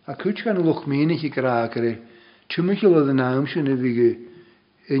 A cwt gan y lwch menig I graagre, ti'n oedd yn awm sy'n efig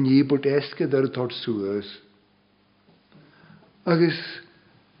yn I bod esgyd ar y tord sŵs. Agus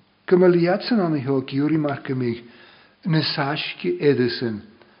gymaliad sy'n anna hio giwri marc ymig yn y sasgi edysyn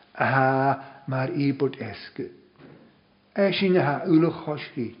a ha mar I bod esgyd. Sy'n ha ywlwch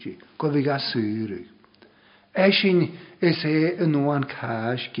hosgyti, gofig a sŵrig. Eisi'n is yn o'n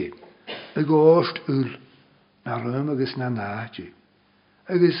caasgi. Y gost ul. Na rym agos na naadju.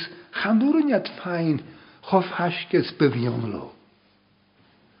 Agos chandwrniad ffain chof hasgys byfionglo.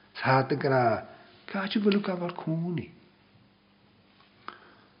 Sad y gra, gaadju fylw gafal cwni.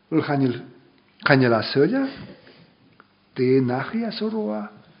 Wel chanil asylia. De nachi asoroa.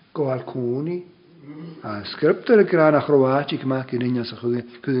 Gofal cwni. A sgriptor y gra nach roatig mac yn unas a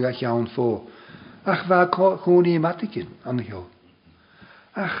chwyd gach iawn ffo. Ach fa cwni matigyn an hio.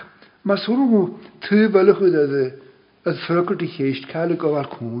 Ach, ma sŵrwng ty fylwch yd ffyrgwr di cheist cael y gofal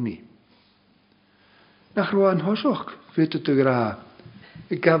cwni. Nach roan hosoch fydd y gra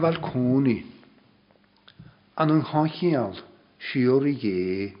y gafal cwni. An yng nghochial siwr i ge.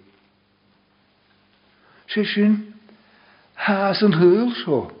 Sy'n has yn hyl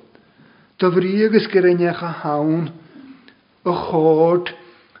so. Dyfrig ysgrifennych a hawn y chod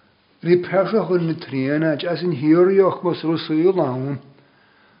ri persoch yn y trin as yn hirioch mos rwyswyl lawn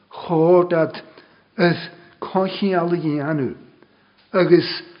chod at ys conchi al y gianw agos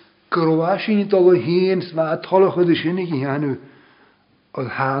gyrwasin i dol o hyn sfa tolwch oedd ysyn i gianw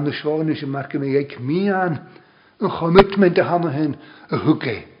oedd han y sioen ysyn marc ymig eich mian yn commitment y ham hyn y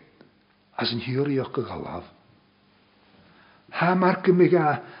hwge as yn hirioch gygalaf ha marc ymig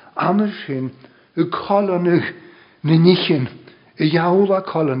a anders hyn y colonig na nichen y iawl a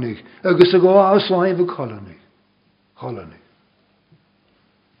colonig agos y go auslaif y colonig.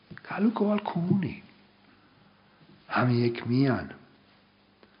 Calw goal cwni. Am i eich mian.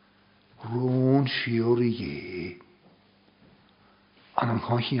 Rôn siwr i ie. An am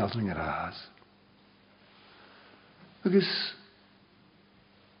chonchi alt yn gras. Agos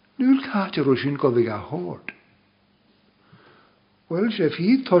nŵl cael rwysyn gofig a hord. Wel, sef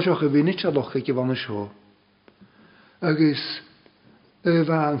hyd tosioch y funud a loch eich fan y sio. Agos y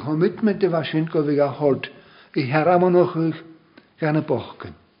fa yng nghomitment y fasyn gofig a hord i heram o'n ochr gan y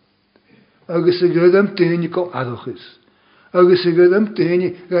bochgyn. Agos y gydam dyn i go adochus. Agos y gydam dyn i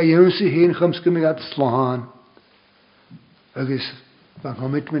ga iawn sy'n hyn chymsgym i gad slan. Agos fa yng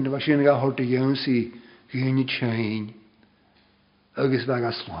nghomitment y fasyn ga hord i iawn sy'n gyn i tsain. Agos fa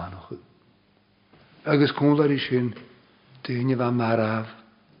ga slan ochr. Agos cwndar i sy'n dyn i fa maraf.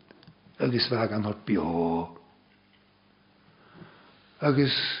 Agos fa gan hord bio.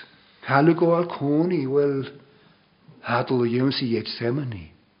 Agos calw goal cwni, wel, hadl o iawn sy'n iet semani.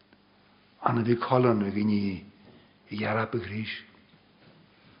 Anna fi colon ag i iarab y gris.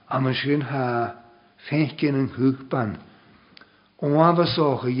 Am sy'n ha ffenchyn yn hwgban. Oan fa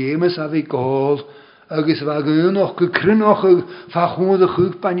soch y iemas a fi gol, agos fa gynoch, gycrynoch y fa chwnd y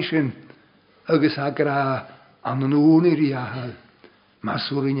hwgban sy'n. Agos ha gra an yn ŵn i'r iahal.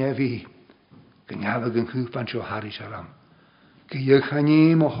 Maswr yn efi, gyngafag yn hwgban sio haris aram. Gych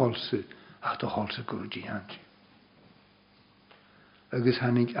hanim o holse, ach do holse gwrdi hansi. Agos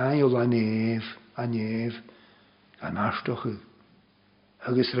hannig aiol a nef, gan astoch y.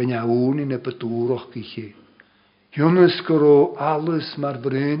 Agos rhain awn yn y bydwroch gychi. Jonas gyro alles mar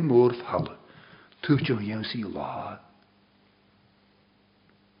bryn mwrf halle. Tŵtio iawn si la.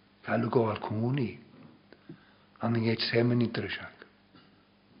 Cael y goal cwni. Annig eich semen i drysag.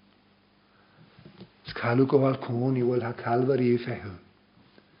 Calw gofal cwni wel ha calfar i fehu.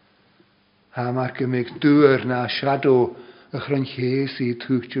 Ha marc ymig dŵr na siado y chryn ches i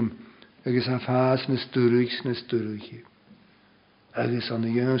tŵgtym agos ha ffas nes dwrwch. Agos an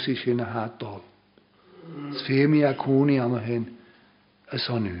y ywns i sy'n a hadol. Sfemi a cwni am hyn ys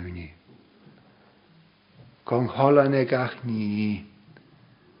on ywni. Gong holan eg ach ni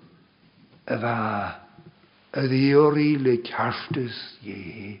y fa y ddiori le carstus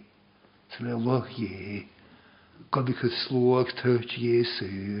ie. Sle loch ie, gobig y slwag tŵt ie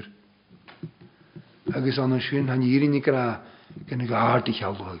syr. Agos an yn sy'n han irin i gra gan y gard i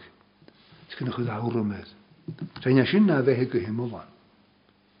chalwag. Sgyn ychydig awrwmedd. Sa'n ia sy'n na fe heg y hymylan.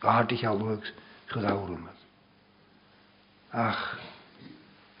 Gard i chalwag chydig awrwmedd. Ach,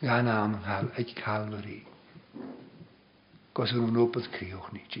 gan am eich calfari. Gos yn wnwbyd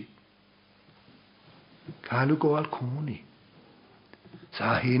criwch ni ti. Calw goal cwni.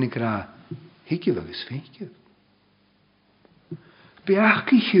 Sa hyn y gra, higio fag ysfeigio. Beach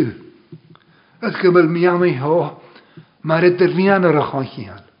gychw, yd gymryd mi am ei ho, mae'r edryfian ar y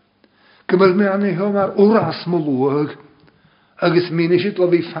chochian. Gymryd mi am ei ho, mae'r wras mwlwag, agos mi nesid lo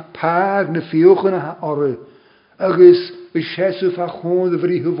fi pag na ffiwch yn y orau, agos fi siesw fa chwnd y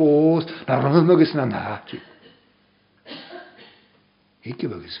fri hyfos, na rhwng agos na nati.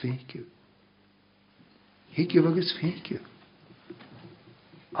 Higio fag ysfeigio. Higio fag ysfeigio.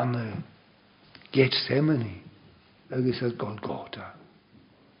 An y Gethsemane agos at Golgotha.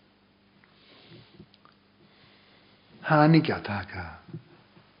 Hanigad aga.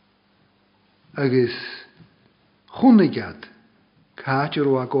 Agus chunigad cáitir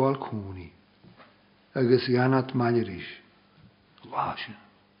ó agáil cúni. Agus ganat maileris. Lásin.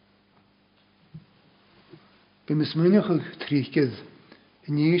 Bí mis muineach ag tríchad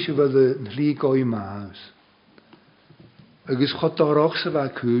ní se bhd an lí gáí más. Agus chotárach sa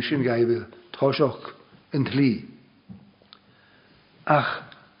bheith cúsin gaibh táiseach an lí. Ach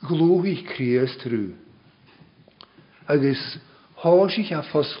glúhí crías trú. Agus háisich a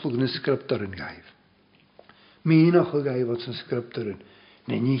fosflug na scriptorin gaibh. Mínach a gaibh at sa scriptorin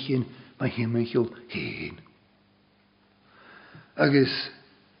na níchin ma himmichil héin. Agus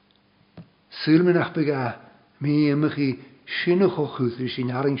sylminach bega mi imichi sinnach o chwthri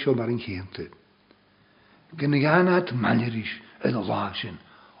sy'n aring sio mar yn chénte. Gyniganad manerish yn y lasin,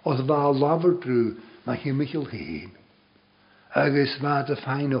 oedd fa lafr drw ma himmichil héin. Agus va de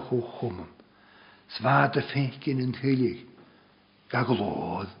feinach o chwmym. Sva de feinkin yn hylig.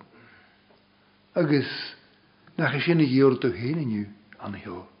 Gaglóð. Agus nach is sinna dheartú héna nniu an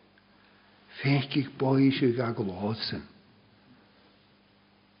heo. Féic bóis a gaglóð sin.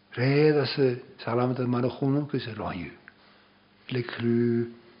 Réad as a salamad a mar a chunam gus a ráiú. Le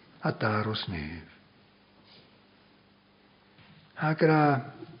crú a daros nef.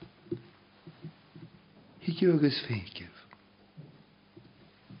 Hagra higiu agus féicif.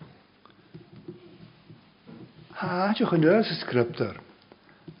 Haach yn ys sgriptor,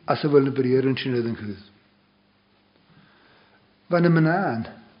 as y fel y bryr yn sy'n edrych yn chwyd. Fan y mynan,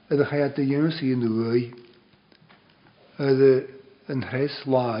 ydych chi at y yw'n sy'n dwy, yn hres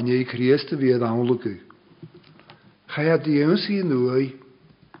la'n ei criest y fi yd awlwg. Chi at y yw'n sy'n dwy,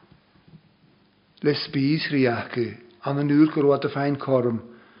 le sbys riach, an yn ŵr gyrwad y ffain corm,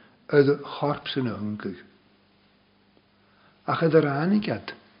 yd chorp sy'n yngyg. Ach yd yr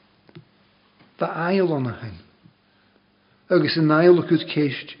anigad, da ail o'n hyn. Agus yn nail o gwyd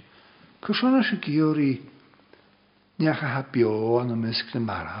ceist, cwrsion as y gyori niach a habio an y mysg na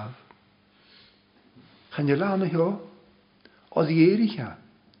maraf. Chan y lawn o hio, oedd i erich a.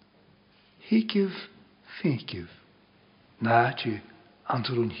 Higyf, feigyf, na ti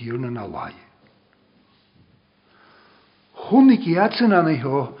antar o'n hir na lai. Hwnig i adsyn an y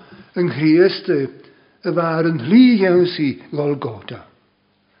hio yng Nghrieste y var yn hli iawn si Golgotha.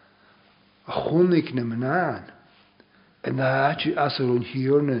 A hwnig na mynan. En naat je as er een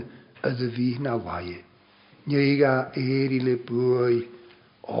hierne uit de wieg na waaien. Njega erile boei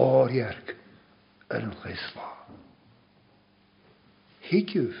oorjerk er een gesla.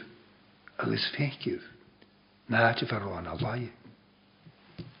 Hikjuf, agus fekjuf, naat je verroan na waaien.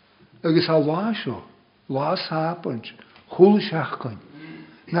 Agus al waasjo, waas hapend, goede schakon,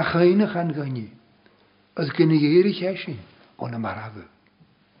 na geine gaan ganje. As genegerig hesje, on een marave.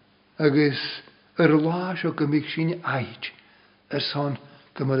 Agus laas o gymig sy'n aid, son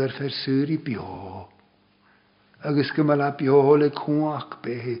gymod fersuri bio. Agus gymod a bio le cwach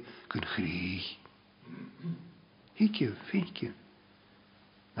behe gyn chri. Higyw.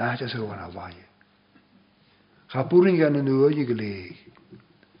 Naad as oan a waie. Ga bwring gan yn oed i gyleg.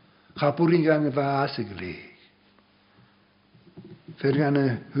 Ga bwring gan y fas i gyleg. Fer gan y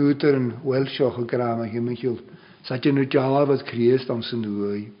hwder yn welsioch o gram a hymychil, sa dyn nhw jalaf oedd Christ am sy'n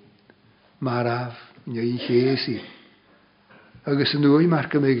oed. Maraf, neu chesi. Agus yn dwy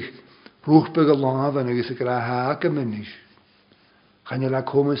marc ymig rwchbeg y lafan agus y gra haag ymynis. Chan yla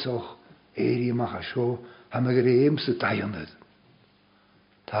comis och eri mach a sio ham ag reim sy daionad.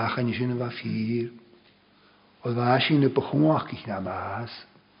 Ta chan i sy'n y fa ffyr. Oedd fa sy'n y bychwach ich na mas.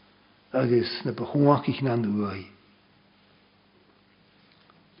 Agus na bychwach ich na dwy.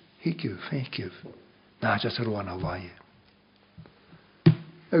 Higyw, feigyw. Na jas ar wan a waie.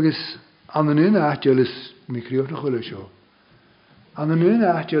 Agus an yn un achtio lys mi criwch na chwilio sio. An yn un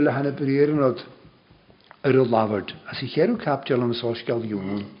achtio le hanna bryr yn od yr o lafard. As i cherw captio am y sosgal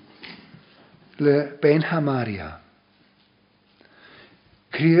yw'n. Le ben hamaria.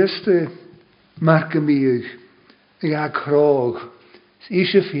 Criest marc y miig. Ag a crog.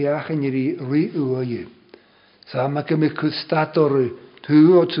 Isio fiach yn iri rhi yw'n. Sa ma gymig cwstador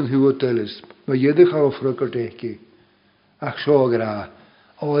tŵod sy'n hwyd dylys. Mae ydych ar offrwg o'r degi. Ach sio gra.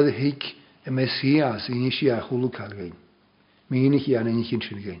 Oedd hig y Messias yn eisiau a chwlw cael gain. Mi unig i an unig yn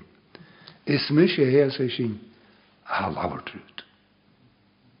sy'n gain. Ismys e as eisiau a lawr drwyd.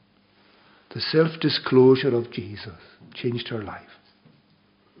 The self-disclosure of Jesus changed her life.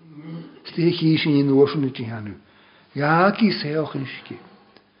 Steek eisiau yn orsyn i ti hanw. Gag i seoch yn sgi.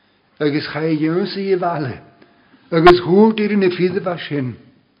 Agus chai ywns i fale. Agus hwyd i'r yn y ffydd fa sy'n.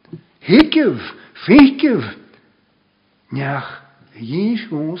 Higyf, feigyf. Niach, Jins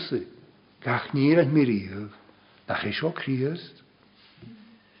wonse, gach nier at miriëv, Ach is ook Christ.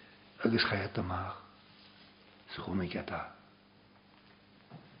 Agus gaat de maag. Zo kom ik het aan.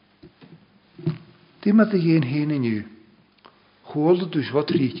 Die met de geen heen in u. Goelde dus wat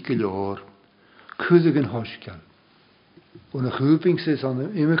richt geloor. Kudig een hoschkel. En een groeping is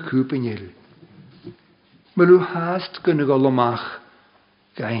aan immer groeping jel. Maar u haast kunnen allemaal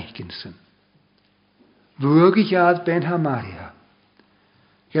geinkensen. Woog ik uit ben haar Maria.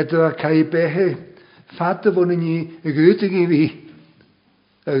 Het was kai behe. Vater wonen nie een grote wie.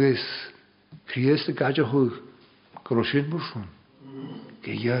 Agus Christus gaje hoog. Groschen moesten.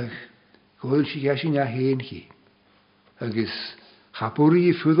 Gejuich. Goeie jas in je heen gi. Agus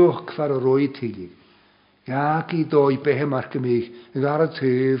chapuri fudoch kvar roi tili. Ja ki doi behe marke mich. Gar het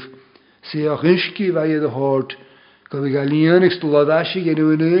heef. Se auch inski waar je de hoort. Kan ik alleen ik stoladashi en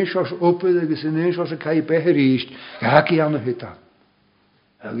u ineens als open. Agus ineens als kai behe riest. Ja ki aan de hutta.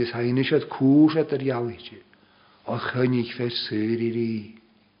 Agus hij is het koers uit de jalletje. Och genig versöriri.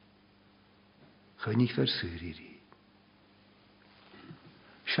 Genig versöriri.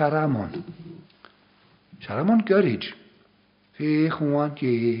 Sharamon. Sharamon görij. Ve gewoon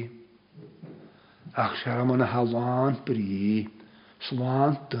je. Ach Sharamon halaan brie.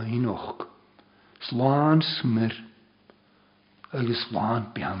 Slaan duinoch. Slaan smir. Agus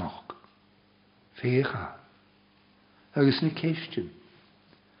slaan pianoch. Ve ga. Agus ne kestjen.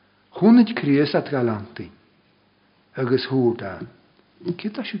 Chwnyd Christ at galanti. Agus hwda.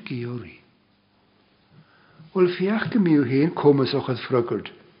 Gyda siw geori. Wel fiach gymiw hen comas o'ch ad ffrygwyd.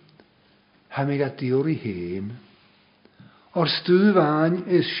 Ham ag at diori hem. O'r stw fain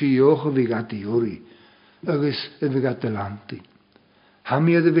is sioch o fig at diori. Agus y fig at galanti. Ham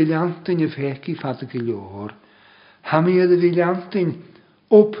i ad y filiantyn y feci ffad y gilior. Ham i ad y filiantyn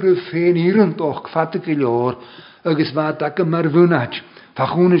opryf hen irant och ffad y gilior. Agus fad ag y marfwnach.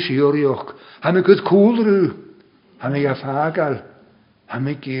 Fachune siori och. Ham ik het coolru. Ham ik afagal. Ham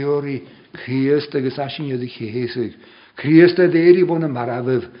ik geori. Christ agus asin ydi chesig. Christ aderi bon am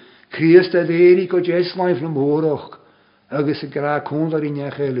maravev. Christ aderi go jeslain from horoch. Agus y gra cwndar i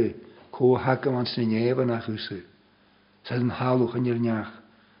niachele. Co hagam ans na nefan ach usse. Sed yn halwch yn irniach.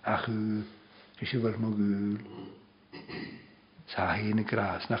 Ach u. Ysio fel mogul. Sa hen y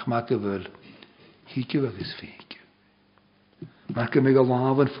gras. Nach magavel. Higio agus feig. Maar ik heb me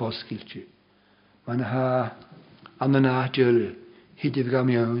al een vastgeldje. Maar ha aan de naadje hiet je gaan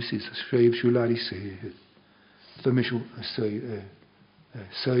mij huis is schrijf schulari zeggen. Dat me zo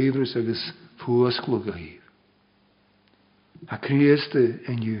zuiver zoals voorsklogen hier. A Christe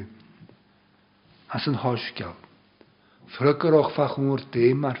en je als een hoschkel. Frukker och vachoor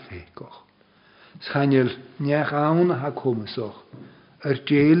te maar fekoch. Schanjel niach aan ha komen zoch.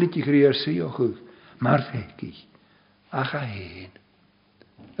 Jelen die creëersie och maar fekig. Ach a heen.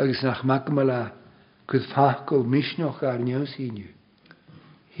 Agus nach makmala kut fakkel misnoch ar nios inu.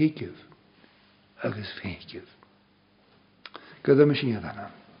 Hikif. Agus fekif. Gada machine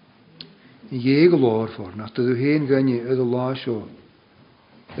dana. Je gloor voor nach dat u heen ganje uit de laasho.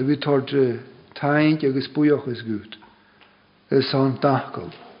 We tort taint agus pujoch is goed. Es son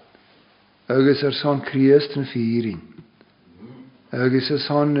takkel. Agus son Christen viering. Agus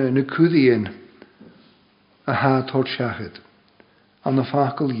son ne kudien. A ha tort shachet. An de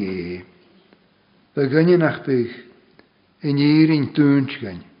fakkel je. We ganje nach big. In in tuintje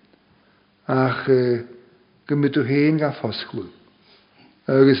ganje. Ach, gemit u heen ga vastglu.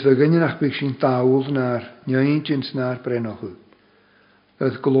 Agus we ganje nach big sin taul naar njaintjens naar brenochu.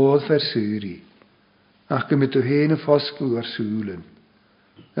 Het gloed versuri. Ach, gemit u heen vastglu ar sulen.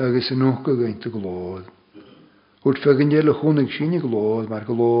 Agus en nog ganje te gloed. Hoort vergenjelle honig sin gloed, maar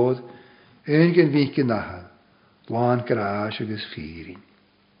gloed. Engen wieke naha. Laan garage agus viering.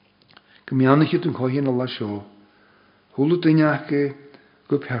 Gemiannetje toen koeien alla sjo. Hulu tunjake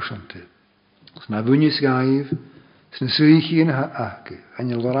gup hersante. Sna bunjes gaif. Sna suichien ha ake.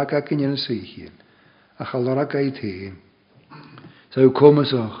 Anje lorak ake njen suichien. Ach al lorak ait heen. Zou komen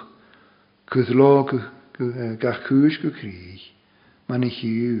zog. Kuthloke gach kuus gekrieg. Man ik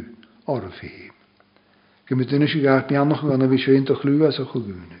hiu orf heem. Gemetinnische gaach miannog gaan we schoen toch luwa zo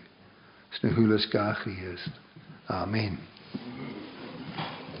gegune. Sna hules gach is. Amen.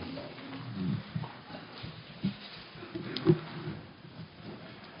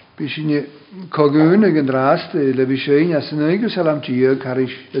 Bisje kogune gendraste le bisje as nege salam tjie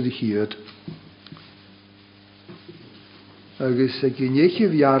karish de hiert. Agus ek netje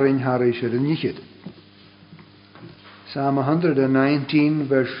jaren harish er niet. Psalm 119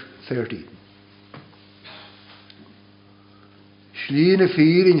 verse 30. Schliene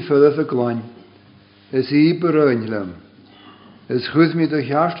vier in vulve klein. Es iberönlem. Es goed met de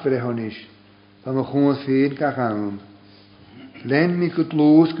jaast verhonis. Pan my gewoon féin ga gaan. Len mi goed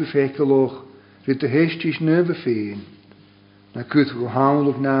loos gefekeloch, rit de hestis neuwe féin. Na kut go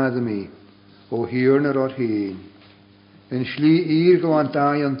hamel na de me, o hier naar rot heen. En schlie hier go aan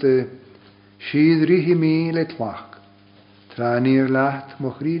taaiante, schied rihi me let lach. Tra neer lacht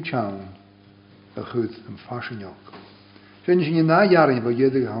moch ried schaun, a goed een fashion-jok. Vind je na jaren bij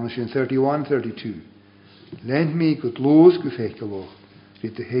jullie gaan, in 31, 32. Lent me goed loos gefekeloch,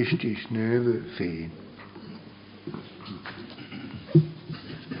 rit de hestis neuwe féin.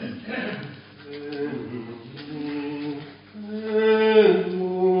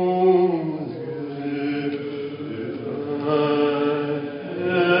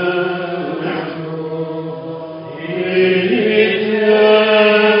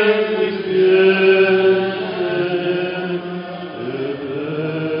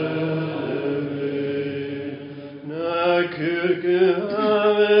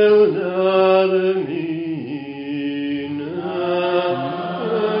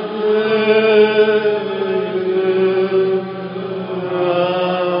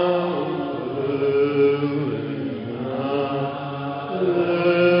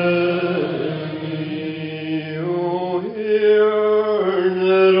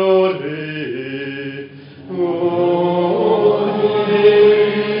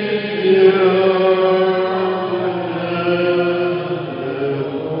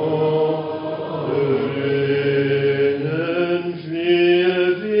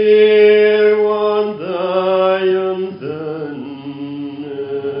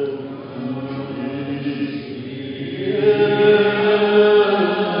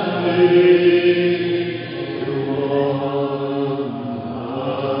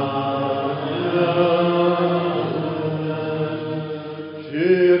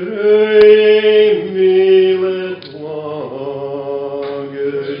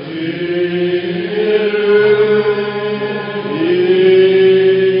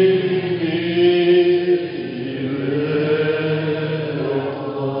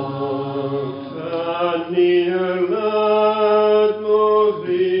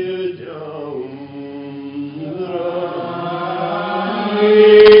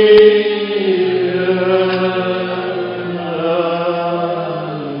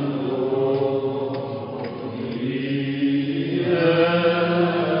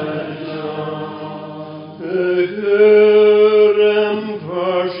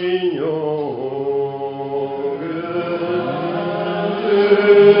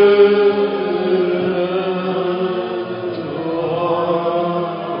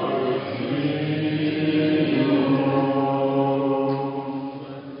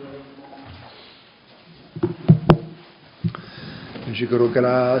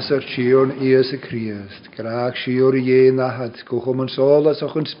 Gras ar Sion Ies y Christ, graag Sion ie nachad, gochom yn solas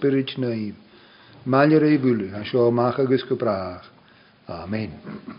o'ch yn spirit naim. Malir ei bwlu, a sio mach agos gybrach. Amen.